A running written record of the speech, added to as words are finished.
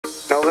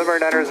November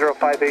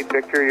 9058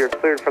 Victor, you're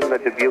cleared from the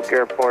Dubuque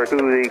Airport to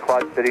the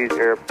Quad Cities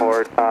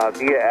Airport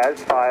via as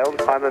filed.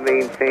 Climb and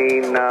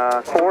maintain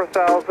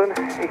 4,000.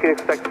 You can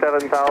expect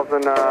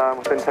 7,000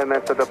 within 10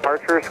 minutes of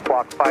departure.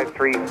 Squawk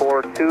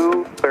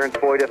 5342. Clearance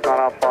void if not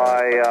off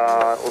by,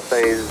 we'll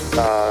say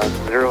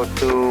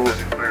 0200.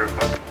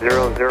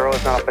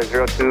 If not off by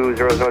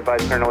 0200,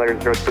 advise turn no later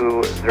than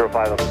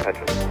 0205 on the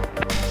attention.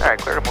 Alright,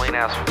 clear to Moline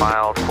as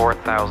filed,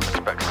 4,000,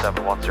 expect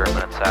 710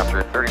 minutes after,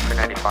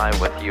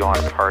 3395 with you on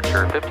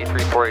departure,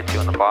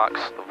 5342 in the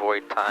box, the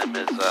void time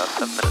is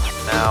 7 minutes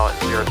from now at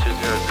 0200,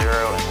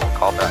 and we'll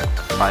call back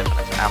 5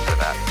 minutes after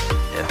that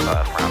if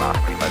round off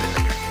by the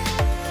Victor.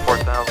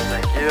 4,000,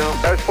 thank you.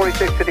 That was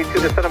 4652,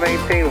 descend and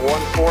maintain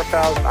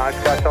 14,000,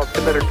 Oshkosh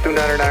altimeter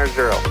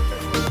 2990.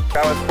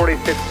 That was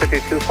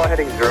 4652, fly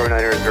heading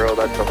 090,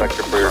 that's the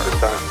vector for your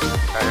descent.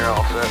 Alright, you're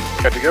all set.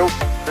 Good to go.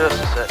 This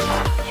is it.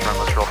 Just run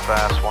this real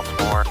fast once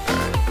more.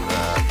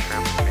 Alright,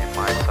 trim to be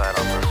my side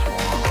on this one.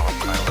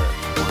 Autopilot,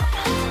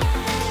 flaps.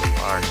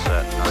 Large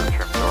set,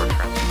 trim door,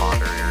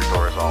 transponder, your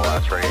doors, all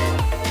that's ready.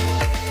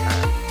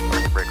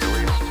 Alright, brake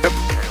release. Yep.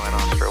 Anyway,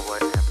 on strobe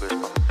light and boost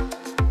pump.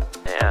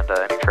 And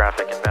any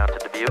traffic inbound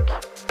to Dubuque.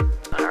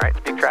 Alright,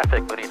 Dubuque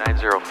traffic, Mooney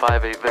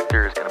 9058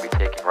 Victor is going to be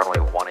taking runway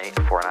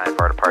 1849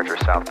 for our departure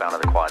southbound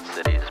of the Quad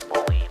Cities,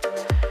 Moline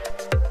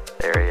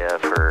area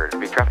for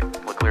Dubuque traffic.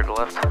 Look clear to the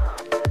left.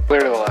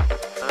 Clear to the left.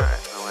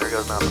 Alright, well there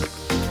goes nothing.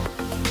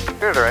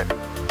 Clear to the right.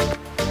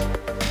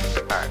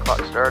 Alright,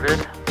 clock started.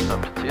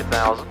 Up to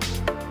 2,000.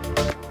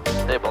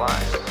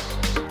 Stabilize.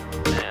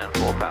 And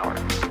full power.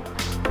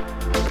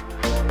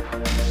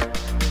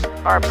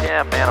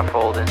 RPM,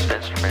 manifold,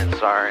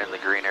 instruments are in the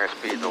green,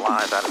 airspeed's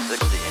alive out of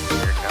 60.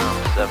 Here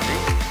comes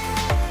 70.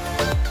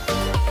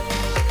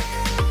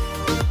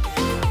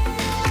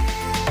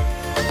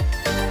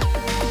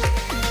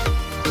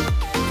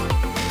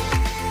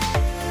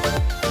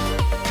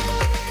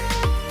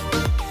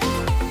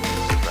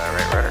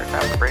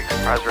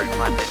 Surprise rate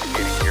climb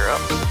indicating gear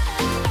up.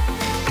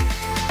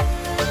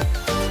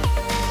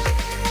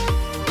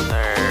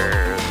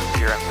 There's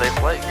gear unsafe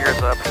flight,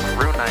 gears up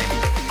through 90.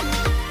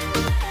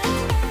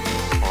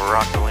 We'll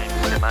rock the wings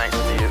tonight,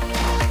 Dubuque.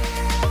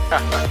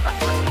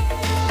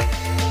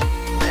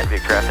 And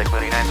big traffic,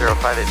 Mooney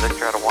 9058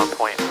 Victor out of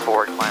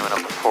 1.4, climbing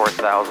up to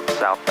 4,000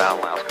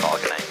 southbound, last call,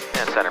 good night.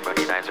 And center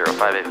Mooney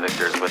 9058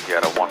 Victor is with you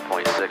out of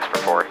 1.6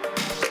 for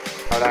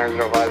 4.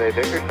 9058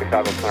 Victor,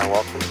 Chicago Center,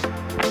 welcome.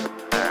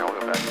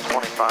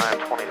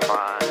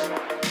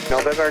 25.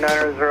 November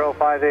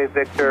 9058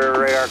 Victor,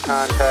 radar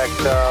contact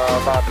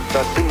about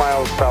 2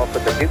 miles south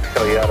of Dubuque,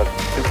 show you out of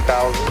 2,000.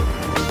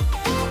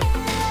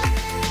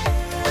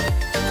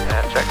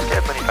 And check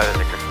skip, 25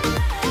 Victor.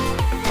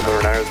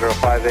 November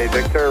 9058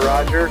 Victor,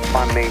 roger,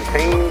 climb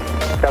maintain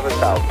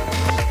 7,000.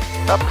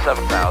 Up to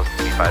 7,000,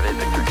 25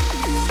 Victor.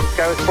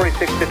 Sky was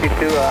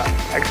 4652,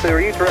 actually were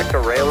you direct to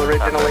rail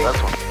originally?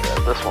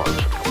 This one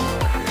should come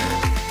over here.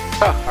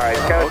 Alright,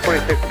 Sky was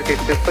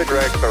 4652, play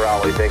direct to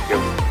Raleigh, thank you.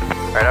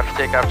 Alright, after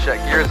takeoff check,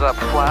 gears up,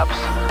 flaps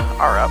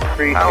are up,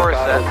 power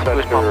set,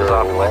 boost pump is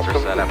off, lights are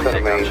set. After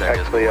takeoff check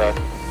is complete.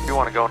 You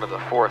want to go into the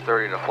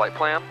 430 to flight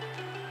plan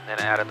and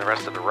add in the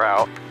rest of the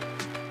route.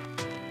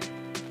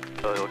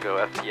 So you'll go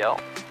FTL,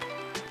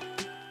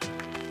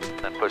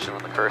 then push in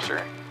on the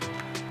cursor.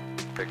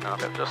 Big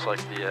knob, just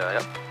like the,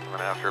 yep. And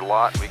then after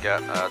lot, we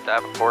got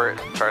Davenport,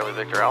 Charlie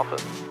Victor Alpha.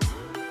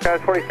 Sky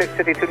was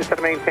 4652, just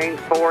to maintain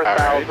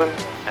 4,000.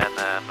 Right. And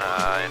then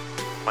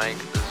Mike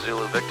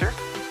Zulu Victor.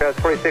 Sky was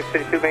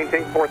 4652,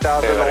 maintain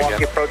 4,000.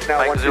 Milwaukee approach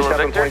now,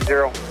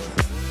 127.0.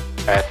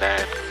 And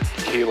then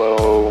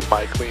Kilo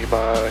Mike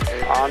Lima.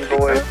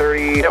 Envoy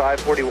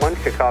 3541,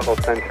 yep. Chicago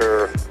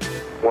Center.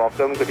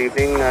 Welcome, good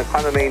evening.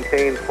 Climb and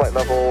maintain flight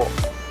level,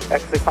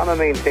 actually climb and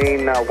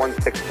maintain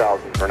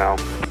 16,000 for now.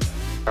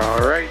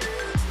 Alright.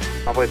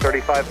 Envoy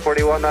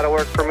 3541, that'll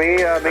work for me.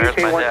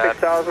 Maintain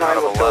 16,000, I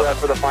will show that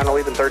for the final,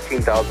 even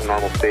 13,000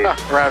 normal speed.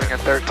 We're having in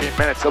 13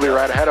 minutes, they'll be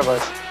right ahead of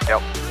us.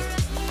 Yep.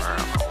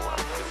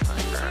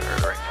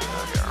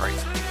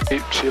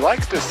 She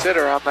likes to sit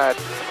around that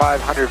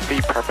 500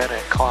 feet per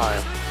minute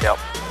climb. Yep.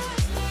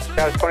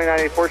 Sky was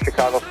 2984,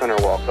 Chicago Center,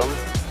 welcome.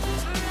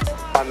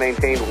 I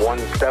maintained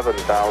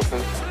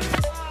 17,000.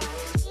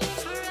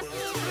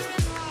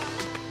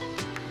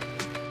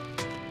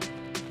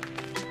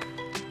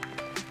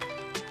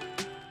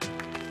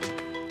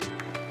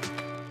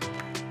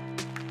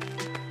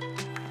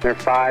 They're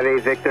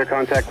 5-8 Victor,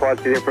 contact Quad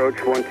City approach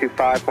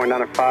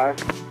 125.905.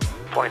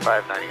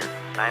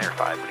 25.9 or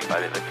 5,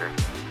 25 Victor.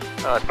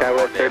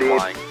 Skywest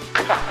 38.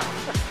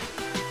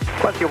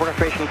 Quad City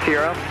Information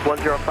Sierra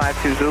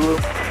 1052 Zulu.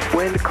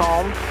 Wind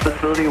calm,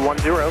 visibility 10,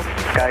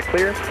 sky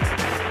clear.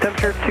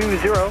 Temperature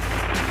 2.12,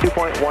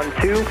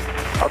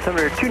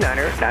 altimeter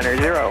 290.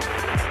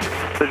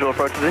 Visual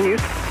approach is in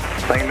use.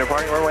 Landing and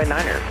departing runway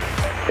 9er.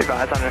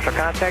 Advise on initial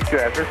contact, you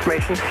have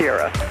information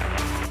Sierra.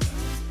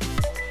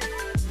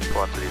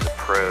 Quad City's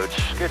approach.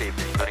 Good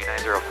evening, Mooney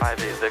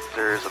 9058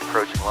 Victor's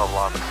approaching level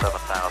on the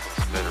 7,000,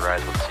 smooth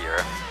rise with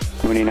Sierra.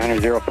 Mooney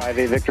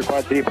 9058 Victor,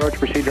 Quad City approach.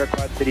 Proceed direct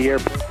Quad City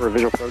Airport for a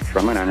visual approach.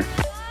 Runway 9er.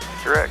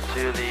 Direct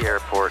to the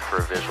airport for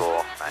a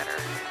visual 9er.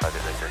 Roger,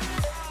 Victor.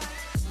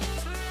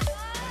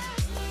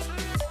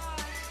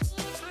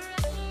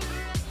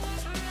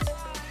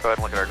 Go ahead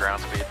and look at our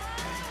ground speed.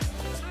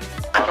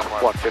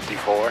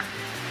 154.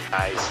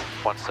 Nice.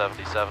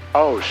 177.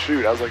 Oh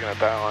shoot, I was looking at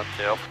that one.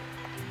 Yep.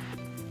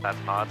 That's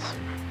knots.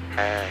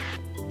 Dang.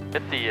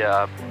 Hit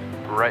the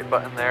right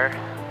button there.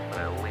 I'm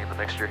gonna lean the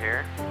mixture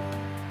here.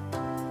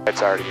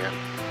 It's already in.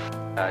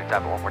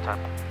 Tap it one more time.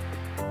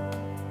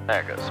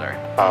 There it goes, sorry.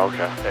 Oh,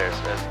 okay.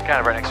 It's kind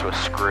of right next to a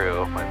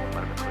screw. Might have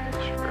been clicking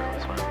the screw,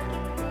 that's fine.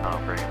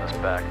 I'm bringing this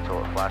back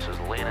until it flashes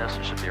leanest.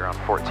 It should be around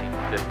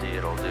 1450,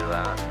 it'll do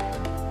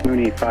that.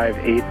 Mooney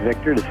 58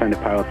 Victor, descend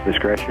at pilot's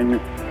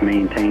discretion,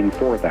 maintain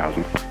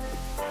 4,000.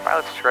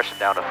 Pilot's discretion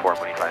down to 4,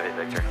 Mooney 58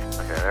 Victor.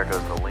 Okay, there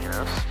goes the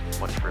leanest.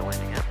 Much for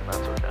leaning it, that's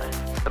okay.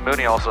 The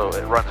Mooney also,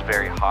 it runs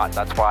very hot.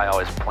 That's why I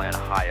always plan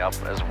high up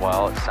as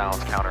well. It sounds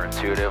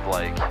counterintuitive,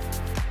 like,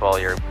 well,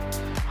 you're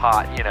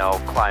hot, you know,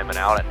 climbing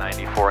out at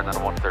 94 and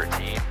then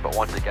 113, but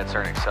once it gets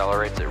there and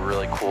accelerates, it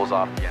really cools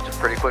off the engine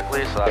pretty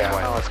quickly, so that's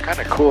why. No, it's kind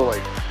of cool,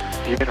 like,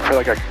 even for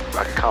like a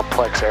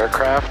complex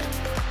aircraft,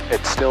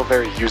 it's still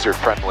very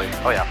user-friendly.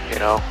 Oh yeah. You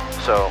know?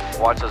 So,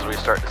 watch as we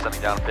start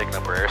descending down and picking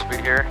up our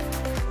airspeed here.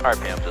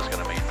 RPM's just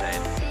going to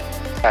maintain.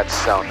 That's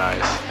so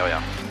nice. Oh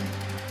yeah.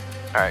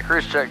 Alright,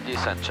 cruise check,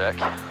 descent check.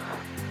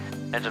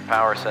 Engine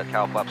power set,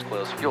 cowl flaps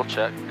closed, fuel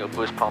check. Go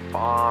boost pump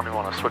on. We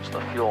want to switch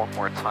the fuel one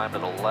more time to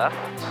the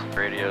left.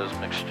 Radios,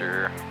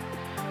 mixture.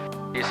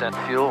 Descent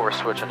fuel, we're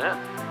switching it.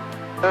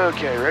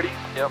 Okay, ready?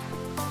 Yep.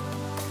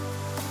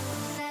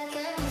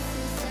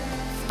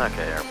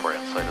 Okay, airport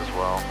in sight as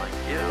well, thank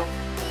you.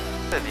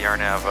 Said the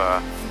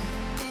RNAV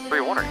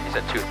 3-1, or you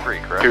said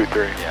 2-3, correct?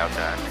 2-3. Yeah,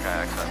 okay, I think I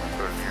accidentally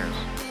put it in yours.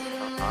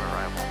 On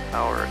arrival.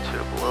 Power to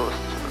below us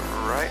to the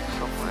right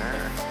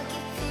somewhere.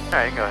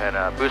 Alright, go ahead,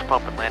 boost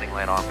pump and landing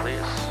light on,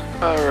 please.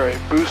 Alright,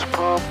 boost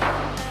pump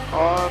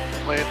on,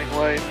 landing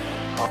light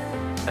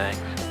on. Thanks.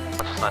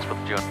 That's just nice with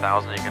the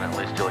G1000, you can at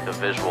least do like a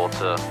visual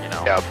to, you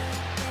know, Yep.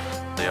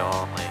 the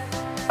only.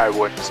 I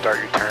wouldn't start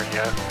your turn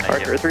yet.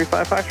 Archer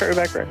 355, start your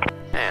back right.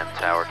 And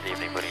tower, good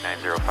evening, Mooney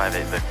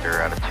 9058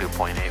 Victor out of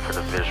 2.8 for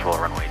the visual,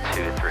 runway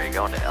 23,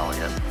 going to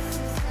Elliott.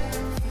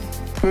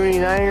 Mooney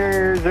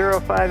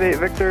 9058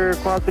 Victor,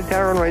 Quad City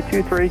Tower, runway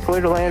 23,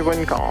 clear to land,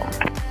 wind calm.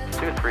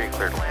 23,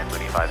 clear to land,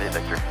 Mooney 58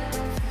 Victor.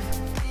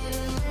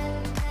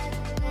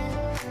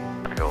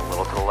 I'm gonna go a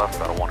little to the left,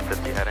 about a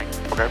 150 heading.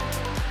 Okay.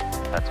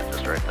 That's it,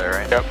 just right there,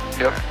 right? Yep,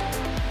 yep.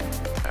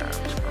 Alright,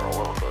 I'm just gonna roll a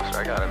little closer,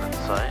 I got it in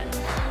sight.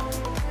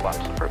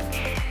 Flaps approach.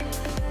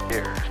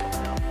 Here.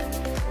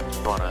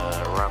 You want to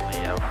run the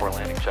before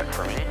landing check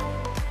for me.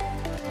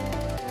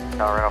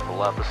 Now right off the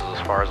left, this is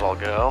as far as I'll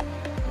go.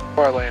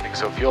 Before landing,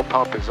 so fuel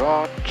pump is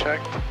on,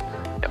 checked.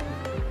 Yep.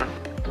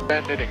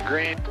 Banded in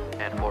green.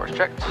 And floor is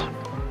checked.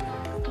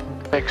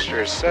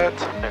 Mixture is set.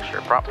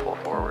 Mixture prop full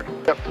forward.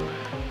 Yep.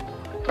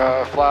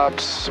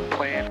 Flaps,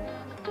 planned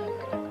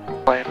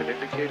and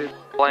indicated.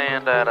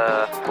 Planned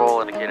at full,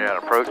 indicated at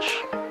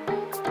approach.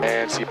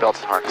 And seatbelt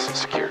and harness is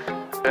secured.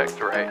 Checked,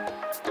 right.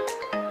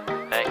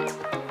 Thank you.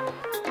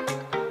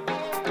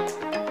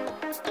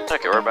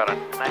 Okay, we're about a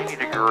 90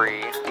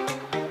 degree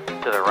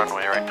to the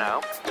runway right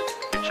now.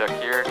 You check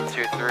here,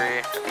 2-3,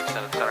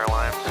 extended center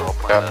line, so we'll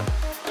plan to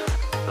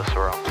this so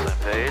we're on the same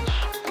page.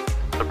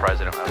 Surprised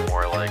they don't have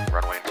more like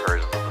runway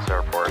incursions at this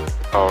airport.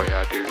 Oh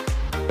yeah, dude.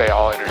 They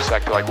all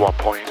intersect at like 1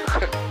 point.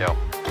 Yep.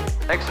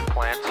 Exit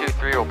plan,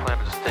 2-3, we'll plan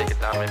to just take it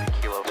down maybe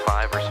kilo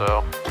 5 or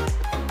so.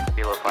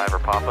 Kilo 5 or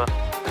Papa.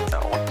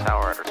 That one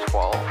tower under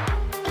 12.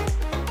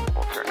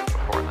 We'll turn it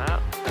before that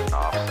and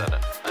offset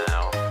it.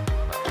 Now,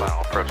 that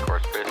final approach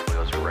course basically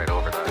goes right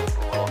over that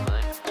little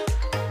thing.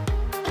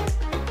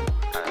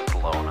 And it's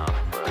low enough,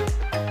 but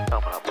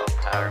coming up on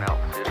pattern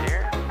altitude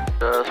here.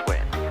 Just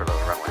waiting for the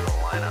runway to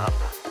line up.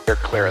 You're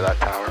clear of that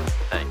tower.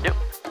 Thank you.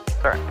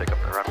 Starting to pick up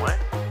the runway.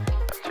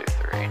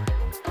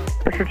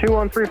 2-3. Picture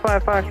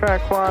 21355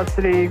 track, Quad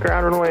City,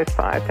 ground runway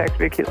 5, taxi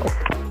via kilo.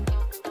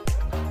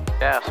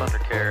 Gas,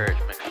 undercarriage,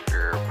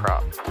 mixture,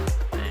 prop,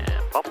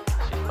 and pump,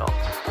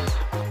 seatbelts.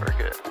 Very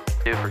good.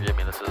 Do forgive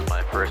me, this is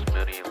my first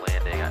Mooney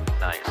landing at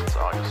night since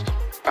August.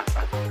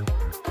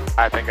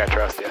 I think I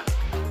trust you.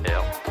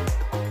 Yeah.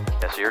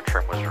 Yeah, so your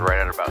trim was right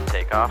at about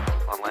takeoff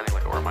on landing,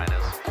 like where mine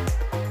is.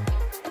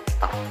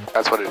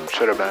 That's what it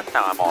should have been.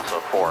 Now I'm also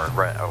for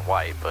red,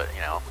 white, but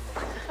you know.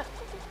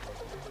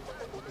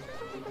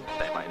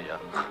 Same idea.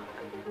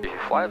 If you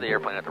fly the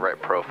airplane at the right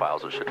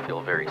profiles, it should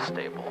feel very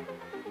stable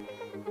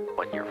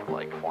when you're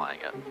like flying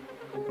it.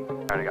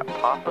 Alright, I got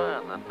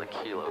Papa and then the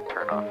kilo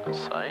turn off in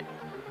sight.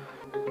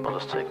 I'll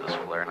just take this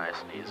flare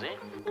nice and easy.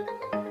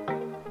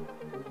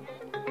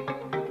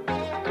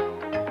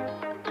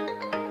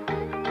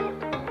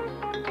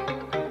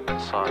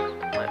 Good saw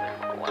landing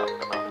from the left,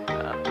 but not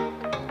bad.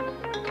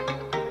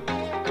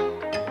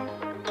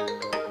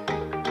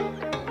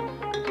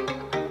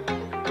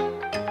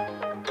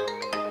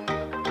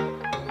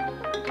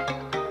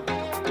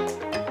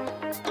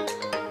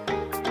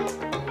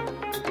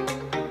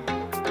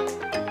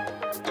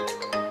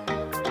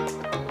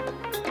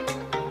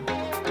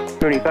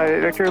 Mooney 58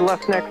 Victor,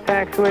 left next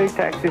taxiway,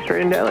 taxi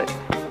straight into Elliott.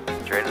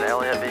 Straight into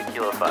Elliott, Big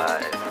Kilo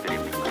 5. Good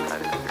evening,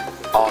 58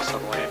 Victor.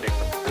 Awesome landing.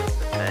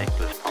 Tank,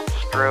 this pump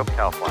strobe,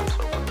 cow flaps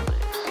open,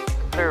 please.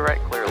 Clear right,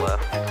 clear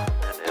left,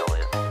 and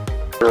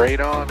Elliott. Straight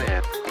on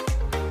in.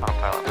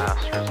 Autopilot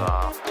master's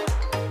off.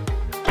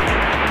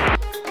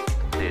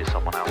 See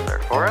someone out there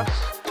for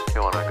us.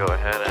 You want to go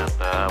ahead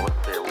and,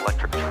 with the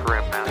electric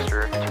trim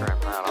master, turn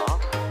that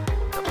off.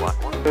 The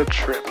black one. The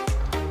trim.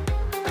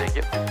 Thank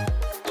you.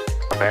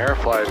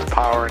 Airfly's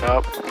powering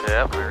up.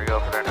 Yep, here we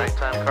go for their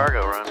nighttime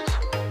cargo runs.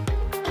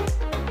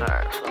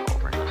 Alright, so we'll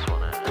bring this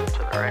one in to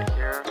the right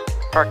here.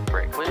 Park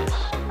brake, please.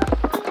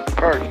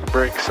 Parking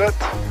brake set.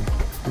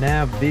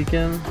 Nav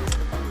beacon,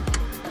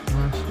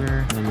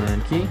 master, and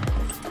then key.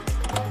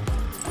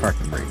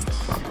 Parking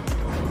brakes.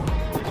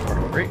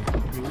 Parking brake.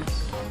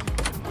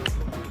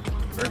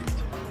 Perfect.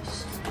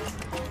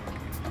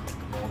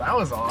 Well, that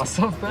was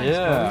awesome. Thanks,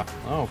 Yeah. buddy.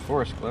 Oh, of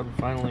course. Glad we're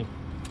finally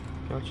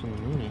catching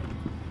the Mooney.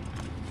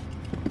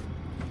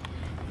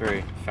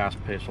 Very fast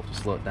paced. We'll have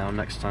to slow it down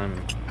next time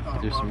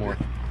and do some more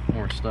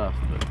stuff.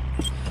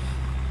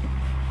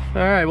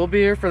 But all right, we'll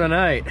be here for the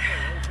night.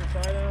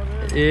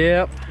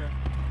 Yep.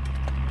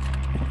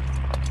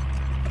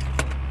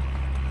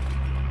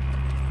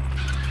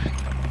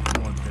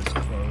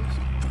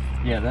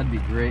 Yeah, that'd be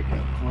great.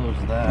 Close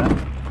that.